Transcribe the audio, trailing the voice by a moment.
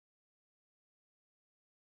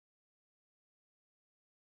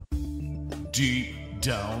Deep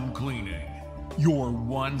Down Cleaning, your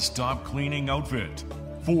one-stop cleaning outfit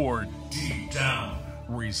for deep down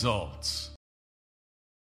results.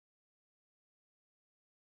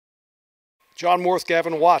 John Worth,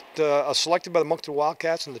 Gavin Watt, selected by the Moncton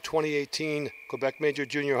Wildcats in the 2018 Quebec Major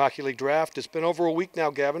Junior Hockey League Draft. It's been over a week now,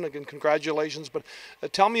 Gavin. Again, congratulations. But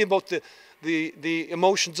tell me about the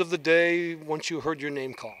emotions of the day once you heard your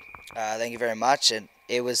name called. Thank you very much. And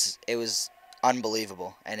it was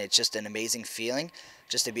unbelievable, and it's just an amazing feeling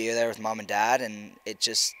just to be there with mom and dad, and it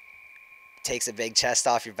just takes a big chest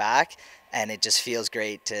off your back, and it just feels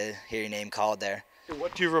great to hear your name called there.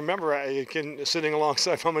 What do you remember sitting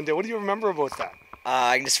alongside mom and dad? What do you remember about that?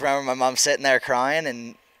 I can just remember my mom sitting there crying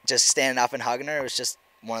and just standing up and hugging her. It was just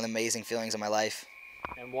one of the amazing feelings of my life.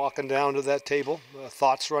 And walking down to that table,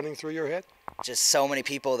 thoughts running through your head? Just so many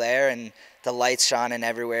people there, and the lights shining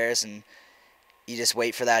everywhere, and you just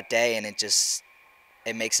wait for that day, and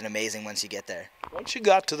it makes it amazing once you get there. Once you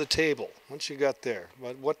got to the table, once you got there,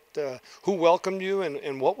 who welcomed you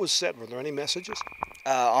and what was said? Were there any messages?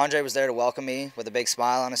 Andre was there to welcome me with a big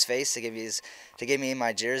smile on his face, to give me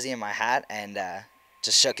my jersey and my hat, and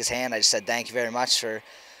just shook his hand. I just said thank you very much for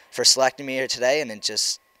selecting me here today, and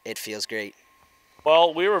it feels great.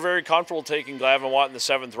 Well, we were very comfortable taking Gavin Watt in the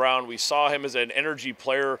 7th round. We saw him as an energy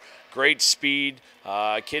player, great speed,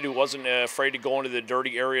 a kid who wasn't afraid to go into the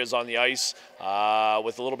dirty areas on the ice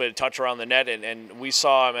with a little bit of touch around the net. And we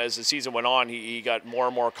saw him as the season went on. He got more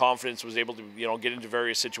and more confidence, was able to get into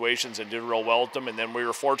various situations and did real well with them. And then we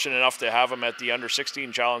were fortunate enough to have him at the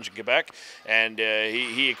Under-16 Challenge in Quebec, and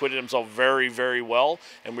he acquitted himself very, very well.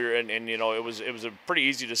 And it was a pretty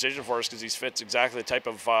easy decision for us because he fits exactly the type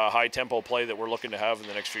of high tempo play that we're looking to have in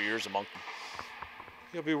the next few years at Moncton.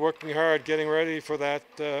 You'll be working hard getting ready for that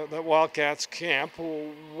Wildcats camp.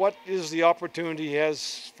 What is the opportunity he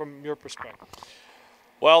has from your perspective?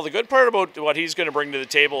 Well, the good part about what he's going to bring to the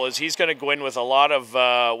table is he's going to go in with a lot of,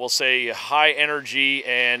 we'll say, high energy,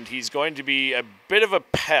 and he's going to be a bit of a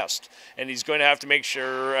pest, and he's going to have to make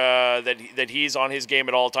sure that he's on his game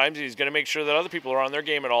at all times. He's going to make sure that other people are on their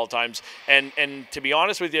game at all times. And to be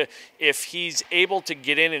honest with you, if he's able to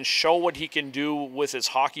get in and show what he can do with his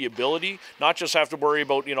hockey ability, not just have to worry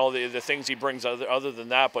about the things he brings other than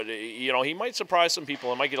that, but he might surprise some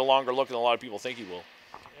people and might get a longer look than a lot of people think he will.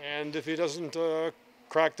 And if he doesn't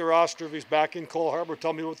crack the roster, if he's back in Cole Harbour,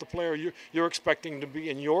 tell me what the player you're expecting to be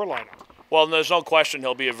in your lineup. Well, there's no question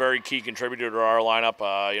he'll be a very key contributor to our lineup.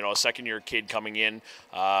 A second-year kid coming in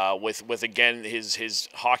with again his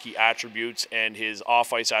hockey attributes and his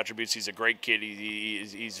off-ice attributes. He's a great kid.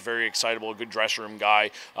 He's very excitable, a good dressing room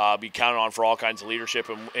guy. Be counted on for all kinds of leadership.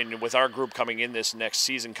 And with our group coming in this next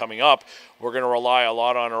season coming up, we're going to rely a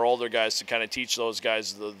lot on our older guys to kind of teach those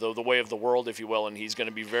guys the way of the world, if you will. And he's going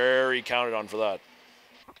to be very counted on for that.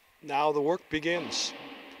 Now the work begins.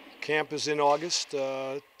 Camp is in August.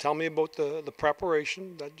 Tell me about the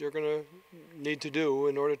preparation that you're going to need to do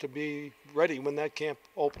in order to be ready when that camp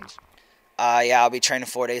opens. Yeah, I'll be training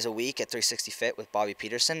 4 days a week at 360 Fit with Bobby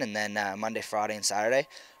Peterson, and then Monday, Friday, and Saturday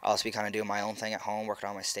I'll also be kind of doing my own thing at home, working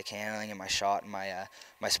on my stick handling and my shot and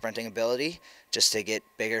my sprinting ability, just to get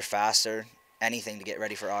bigger, faster, anything to get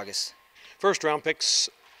ready for August. First round picks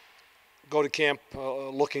go to camp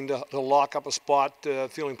looking to lock up a spot,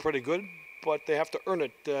 feeling pretty good, but they have to earn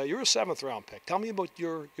it. You're a 7th round pick. Tell me about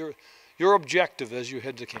your objective as you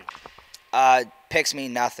head to camp. Picks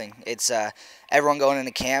mean nothing. It's everyone going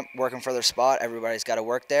into camp working for their spot. Everybody's got to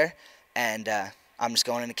work there, and I'm just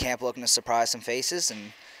going into camp looking to surprise some faces and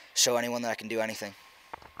show anyone that I can do anything.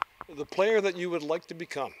 The player that you would like to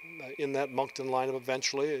become in that Moncton lineup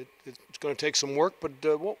eventually, it's going to take some work, but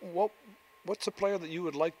what's the player that you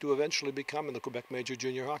would like to eventually become in the Quebec Major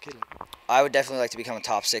Junior Hockey League? I would definitely like to become a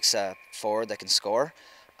top 6 forward that can score.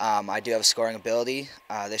 I do have a scoring ability.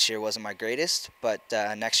 This year wasn't my greatest, but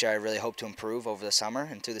next year I really hope to improve over the summer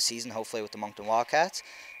and through the season, hopefully with the Moncton Wildcats,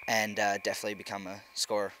 and definitely become a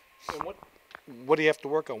scorer. And what do you have to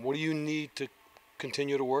work on? What do you need to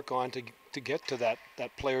continue to work on to get to that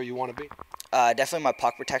player you want to be? Definitely my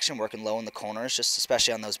puck protection, working low in the corners, just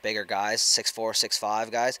especially on those bigger guys, 6'4",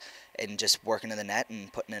 6'5" guys, and just working in the net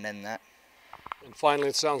and putting it in the net. And finally,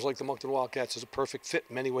 it sounds like the Moncton Wildcats is a perfect fit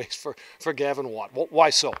in many ways for Gavin Watt. Why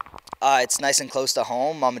so? It's nice and close to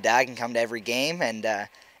home. Mom and Dad can come to every game, and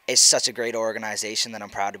it's such a great organization that I'm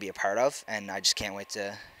proud to be a part of, and I just can't wait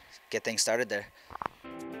to get things started there.